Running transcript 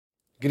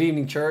Good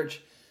evening,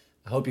 church.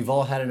 I hope you've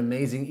all had an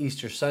amazing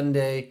Easter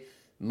Sunday.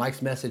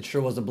 Mike's message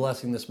sure was a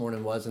blessing this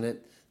morning, wasn't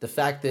it? The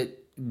fact that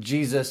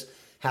Jesus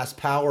has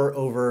power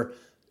over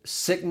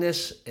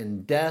sickness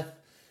and death,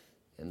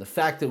 and the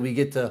fact that we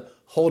get to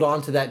hold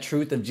on to that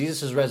truth of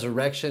Jesus'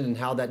 resurrection and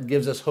how that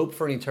gives us hope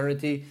for an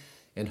eternity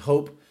and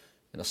hope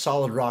and a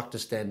solid rock to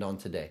stand on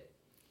today.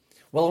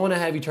 Well, I want to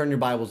have you turn your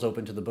Bibles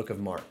open to the book of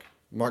Mark.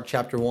 Mark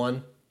chapter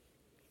 1.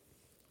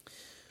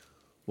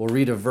 We'll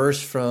read a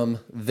verse from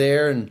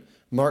there in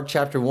Mark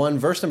chapter 1,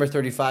 verse number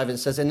 35. It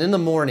says, "And in the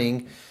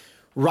morning,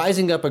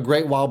 rising up a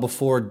great while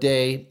before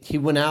day, he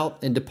went out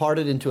and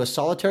departed into a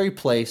solitary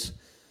place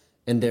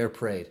and there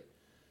prayed."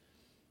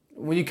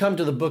 When you come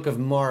to the book of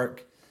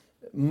Mark,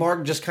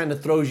 Mark just kind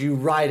of throws you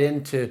right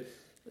into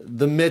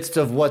the midst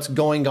of what's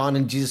going on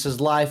in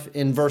Jesus' life.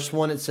 In verse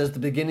 1, it says the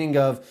beginning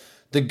of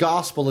the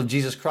gospel of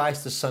Jesus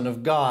Christ, the Son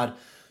of God.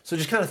 So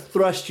just kind of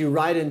thrust you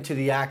right into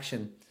the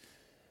action.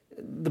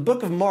 The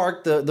book of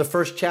Mark, the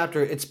first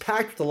chapter, it's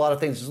packed with a lot of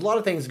things. There's a lot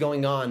of things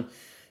going on.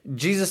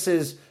 Jesus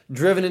is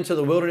driven into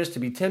the wilderness to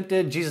be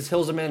tempted. Jesus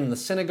heals a man in the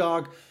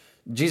synagogue.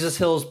 Jesus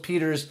heals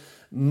Peter's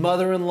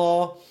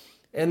mother-in-law.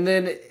 And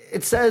then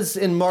it says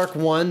in Mark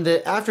 1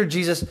 that after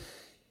Jesus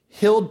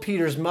healed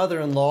Peter's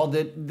mother-in-law,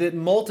 that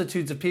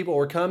multitudes of people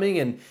were coming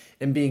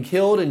and being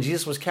healed, and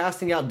Jesus was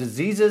casting out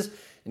diseases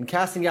and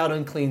casting out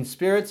unclean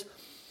spirits.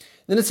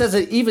 Then it says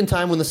at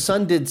eventime, when the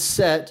sun did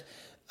set,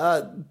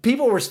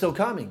 people were still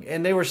coming,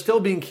 and they were still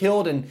being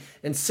healed, and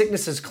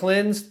sicknesses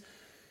cleansed.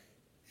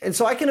 And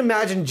so I can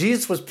imagine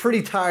Jesus was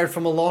pretty tired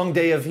from a long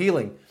day of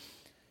healing.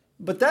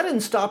 But that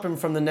didn't stop him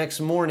from the next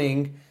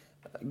morning,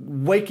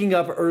 waking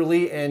up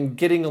early and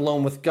getting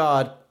alone with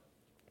God,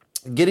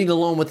 getting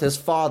alone with his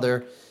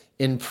Father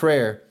in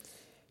prayer.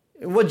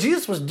 What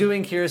Jesus was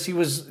doing here is he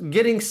was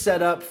getting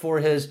set up for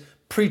his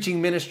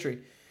preaching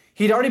ministry.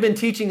 He'd already been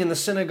teaching in the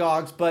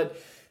synagogues, but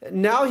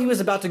now he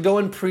was about to go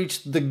and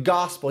preach the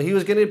gospel. He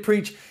was going to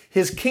preach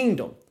his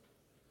kingdom.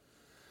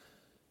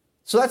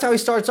 So that's how he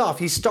starts off.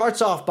 He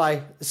starts off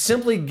by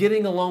simply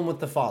getting alone with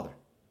the Father.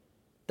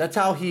 That's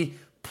how he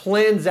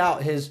plans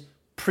out his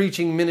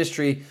preaching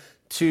ministry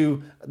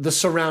to the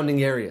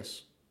surrounding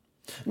areas.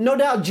 No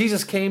doubt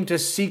Jesus came to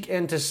seek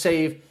and to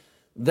save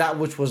that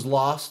which was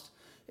lost.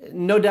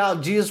 No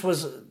doubt Jesus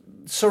was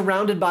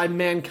surrounded by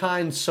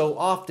mankind so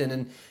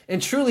often.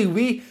 And truly,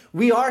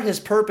 we are his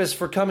purpose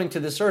for coming to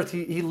this earth.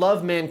 He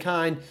loved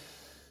mankind.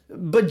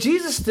 But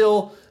Jesus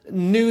still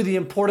knew the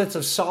importance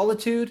of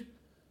solitude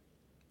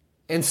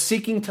and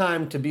seeking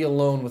time to be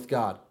alone with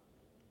God.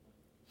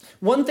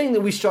 One thing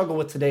that we struggle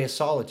with today is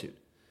solitude.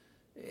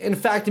 In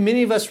fact,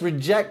 many of us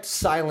reject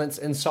silence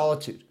and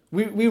solitude.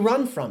 We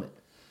run from it.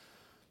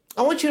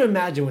 I want you to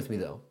imagine with me,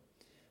 though,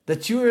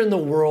 that you are in the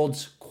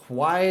world's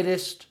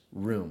quietest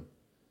room.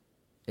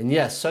 And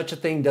yes, such a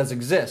thing does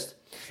exist.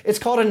 It's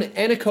called an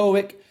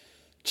anechoic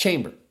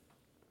chamber.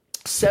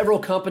 Several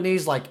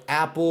companies like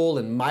Apple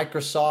and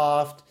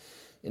Microsoft,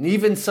 and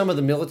even some of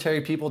the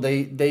military people,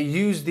 they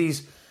use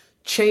these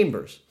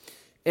chambers.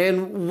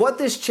 And what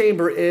this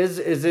chamber is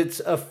it's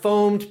a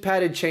foamed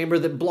padded chamber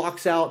that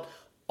blocks out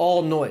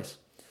all noise.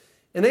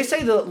 And they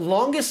say the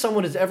longest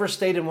someone has ever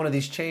stayed in one of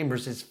these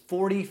chambers is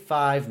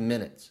 45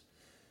 minutes.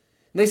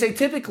 And they say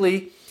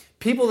typically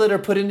people that are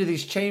put into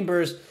these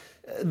chambers,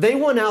 they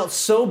want out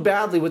so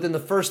badly within the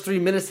first 3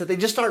 minutes that they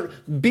just start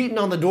beating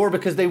on the door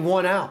because they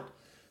want out.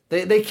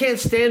 They can't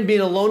stand being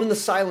alone in the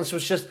silence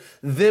with just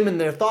them and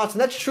their thoughts.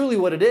 And that's truly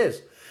what it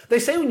is. They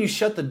say when you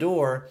shut the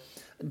door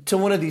to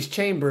one of these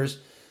chambers,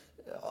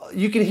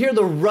 you can hear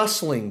the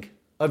rustling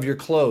of your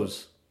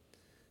clothes.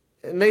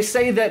 And they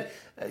say that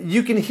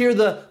you can hear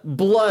the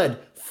blood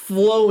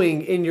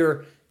flowing in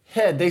your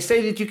head. They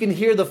say that you can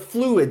hear the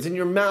fluids in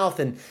your mouth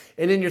and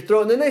in your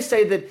throat. And then they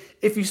say that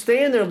if you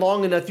stay in there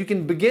long enough, you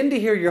can begin to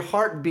hear your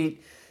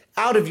heartbeat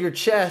out of your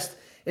chest.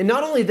 And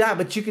not only that,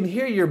 but you can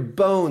hear your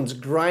bones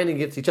grinding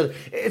against each other.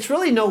 It's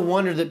really no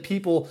wonder that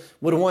people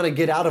would want to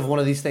get out of one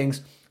of these things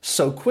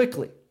so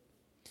quickly.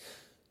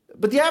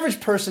 But the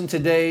average person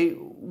today,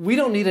 we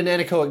don't need an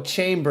anechoic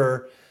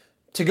chamber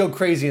to go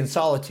crazy in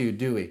solitude,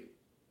 do we?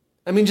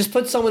 I mean, just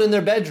put someone in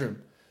their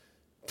bedroom,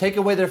 take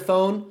away their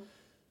phone,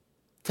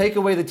 take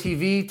away the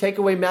TV, take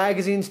away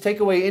magazines,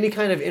 take away any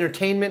kind of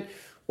entertainment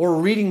or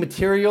reading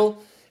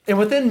material, and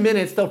within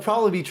minutes, they'll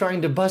probably be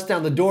trying to bust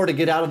down the door to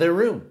get out of their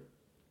room.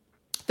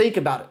 Think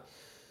about it.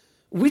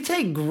 We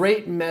take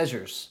great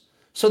measures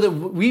so that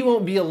we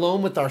won't be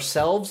alone with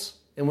ourselves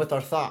and with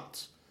our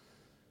thoughts.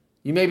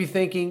 You may be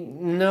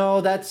thinking, no,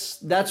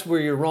 that's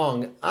where you're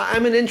wrong.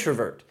 I'm an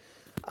introvert.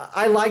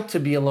 I like to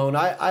be alone.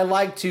 I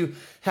like to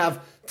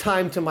have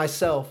time to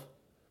myself.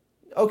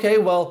 Okay,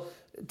 well,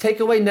 take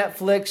away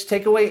Netflix,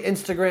 take away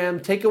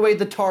Instagram, take away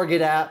the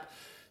Target app,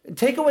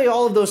 take away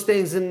all of those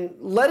things and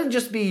let it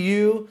just be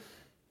you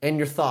and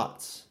your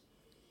thoughts.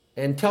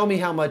 And tell me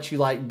how much you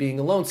like being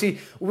alone. See,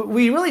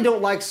 we really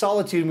don't like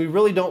solitude and we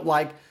really don't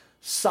like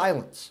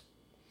silence.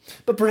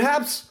 But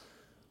perhaps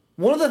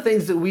one of the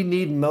things that we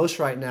need most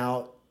right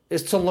now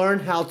is to learn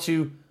how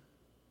to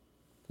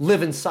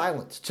live in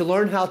silence, to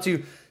learn how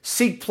to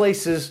seek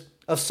places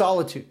of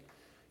solitude.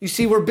 You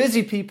see, we're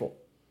busy people.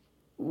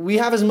 We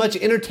have as much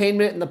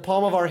entertainment in the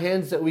palm of our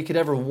hands that we could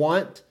ever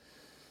want.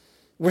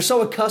 We're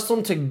so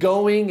accustomed to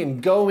going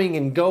and going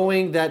and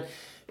going that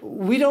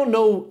we don't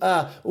know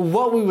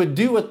what we would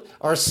do with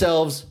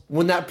ourselves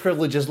when that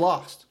privilege is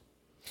lost.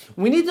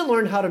 We need to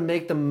learn how to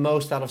make the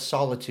most out of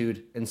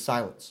solitude and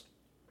silence.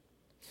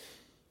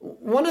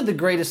 One of the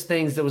greatest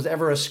things that was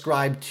ever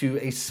ascribed to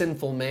a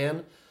sinful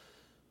man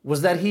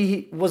was that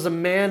he was a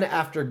man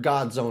after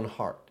God's own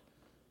heart.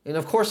 And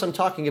of course, I'm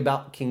talking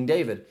about King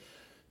David.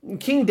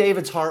 King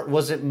David's heart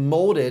wasn't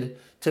molded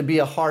to be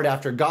a heart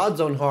after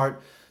God's own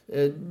heart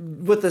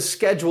with the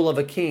schedule of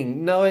a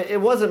king. No, it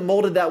wasn't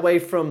molded that way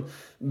from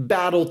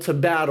battle to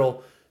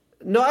battle.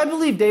 No, I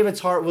believe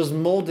David's heart was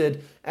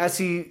molded as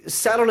he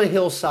sat on a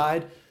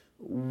hillside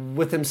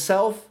with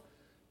himself,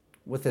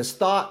 with his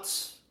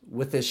thoughts,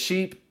 with his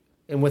sheep,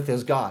 and with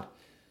his God.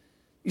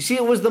 You see,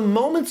 it was the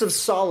moments of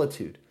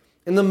solitude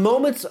and the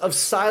moments of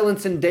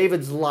silence in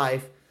David's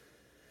life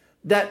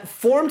that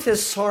formed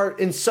his heart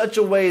in such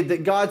a way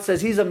that God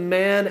says he's a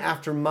man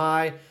after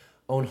my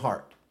own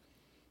heart.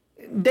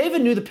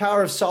 David knew the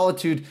power of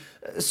solitude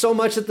so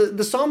much that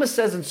the psalmist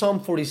says in Psalm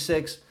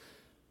 46,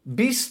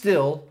 "Be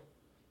still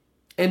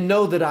and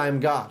know that I am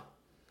God."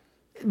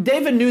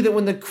 David knew that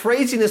when the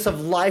craziness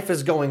of life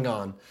is going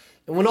on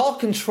and when all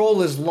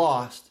control is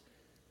lost,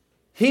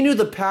 he knew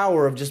the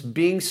power of just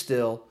being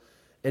still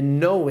and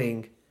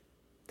knowing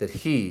that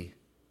he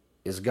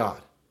is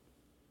God.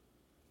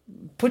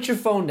 Put your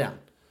phone down.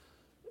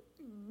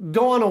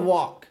 Go on a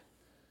walk.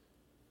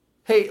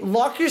 Hey,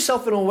 lock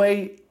yourself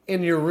away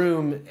in your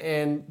room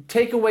and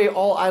take away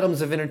all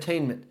items of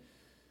entertainment.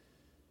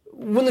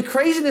 When the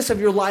craziness of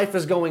your life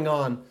is going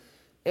on,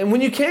 and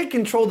when you can't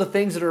control the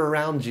things that are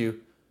around you,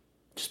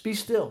 just be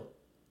still.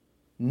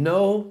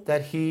 Know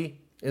that he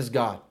is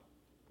God.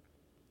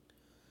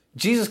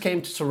 Jesus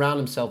came to surround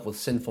himself with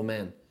sinful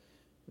men.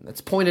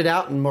 That's pointed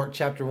out in Mark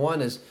chapter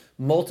 1 as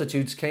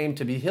multitudes came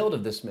to be healed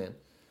of this man.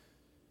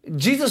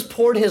 Jesus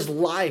poured his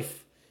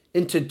life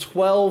into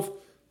 12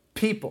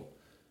 people.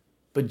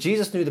 But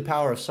Jesus knew the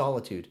power of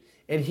solitude,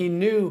 and he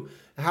knew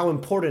how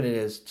important it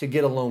is to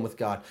get alone with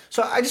God.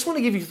 So I just want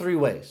to give you 3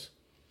 ways.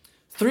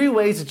 3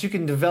 ways that you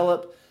can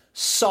develop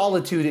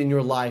solitude in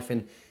your life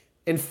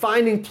and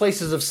finding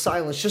places of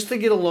silence just to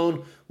get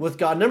alone with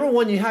God. Number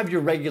 1, you have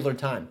your regular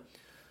time.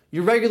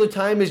 Your regular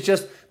time is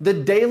just the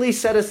daily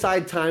set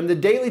aside time, the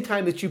daily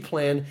time that you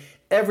plan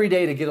every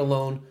day to get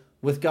alone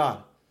with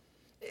God.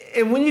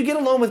 And when you get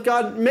alone with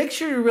God, make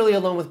sure you're really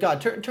alone with God.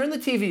 Turn the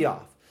TV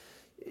off.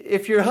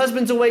 If your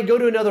husband's away, go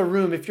to another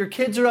room. If your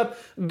kids are up,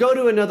 go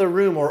to another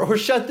room or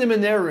shut them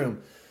in their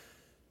room.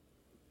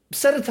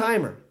 Set a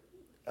timer.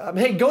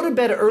 Hey, go to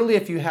bed early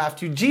if you have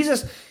to.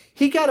 Jesus,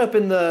 he got up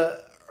in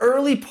the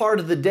early part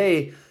of the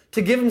day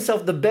to give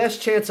himself the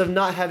best chance of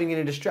not having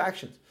any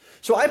distractions.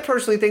 So I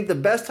personally think the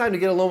best time to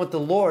get alone with the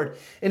Lord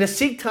and to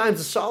seek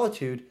times of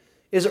solitude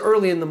is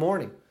early in the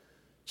morning.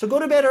 So go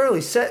to bed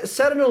early.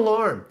 Set an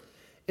alarm.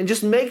 And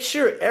just make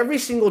sure every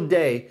single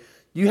day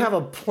you have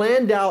a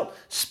planned out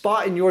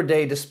spot in your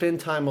day to spend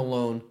time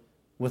alone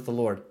with the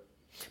Lord.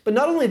 But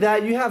not only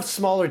that, you have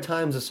smaller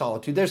times of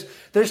solitude.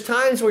 There's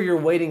times where you're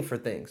waiting for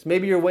things.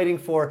 Maybe you're waiting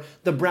for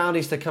the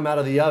brownies to come out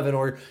of the oven,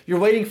 or you're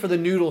waiting for the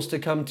noodles to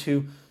come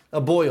to a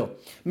boil.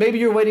 Maybe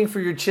you're waiting for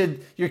your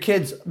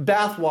kid's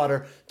bath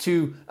water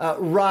to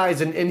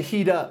rise and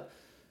heat up.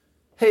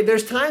 Hey,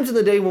 there's times in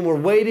the day when we're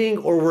waiting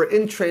or we're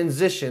in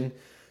transition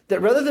that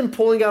rather than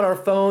pulling out our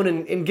phone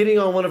and getting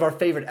on one of our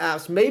favorite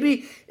apps,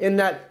 maybe in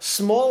that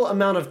small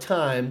amount of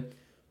time,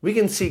 we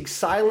can seek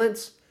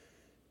silence.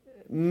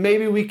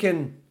 Maybe we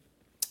can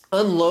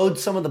unload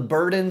some of the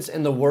burdens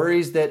and the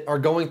worries that are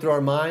going through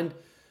our mind.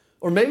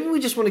 Or maybe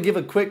we just want to give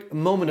a quick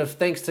moment of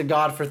thanks to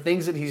God for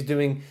things that he's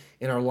doing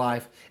in our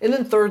life. And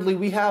then thirdly,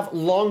 we have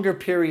longer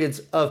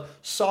periods of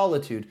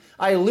solitude.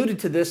 I alluded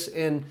to this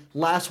in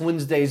last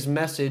Wednesday's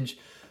message,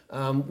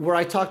 where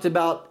I talked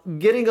about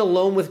getting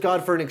alone with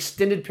God for an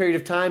extended period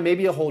of time,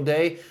 maybe a whole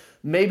day,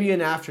 maybe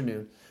an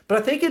afternoon. But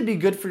I think it'd be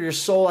good for your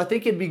soul. I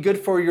think it'd be good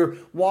for your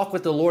walk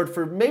with the Lord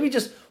for maybe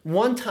just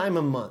one time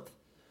a month.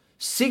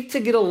 Seek to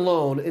get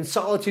alone in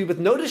solitude with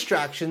no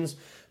distractions,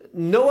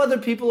 no other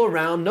people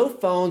around, no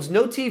phones,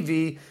 no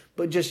TV,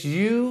 but just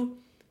you,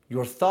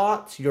 your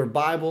thoughts, your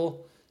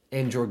Bible,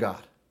 and your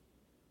God.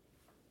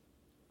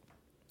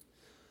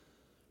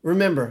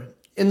 Remember,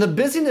 in the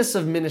busyness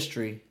of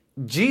ministry,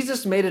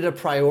 Jesus made it a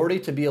priority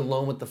to be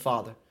alone with the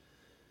Father.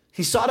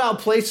 He sought out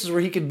places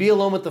where he could be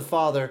alone with the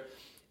Father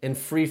and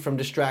free from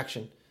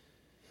distraction.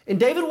 And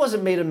David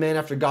wasn't made a man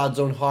after God's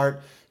own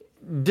heart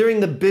during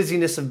the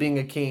busyness of being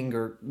a king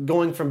or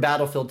going from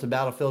battlefield to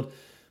battlefield,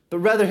 but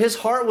rather his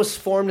heart was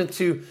formed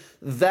into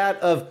that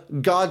of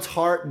God's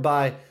heart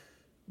by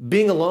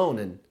being alone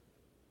and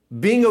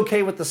being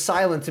okay with the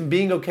silence and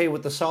being okay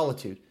with the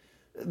solitude.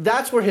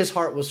 That's where his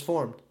heart was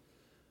formed.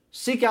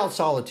 Seek out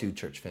solitude,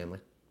 church family.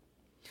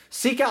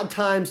 Seek out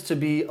times to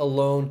be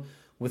alone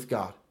with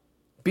God.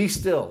 Be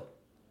still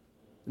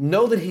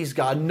Know that he's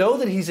God. Know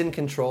that he's in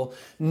control.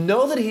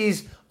 Know that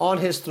he's on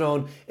his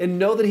throne. And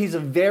know that he's a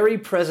very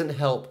present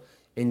help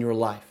in your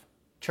life.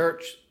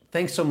 Church,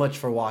 thanks so much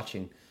for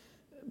watching.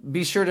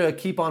 Be sure to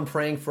keep on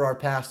praying for our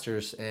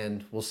pastors,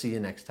 and we'll see you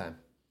next time.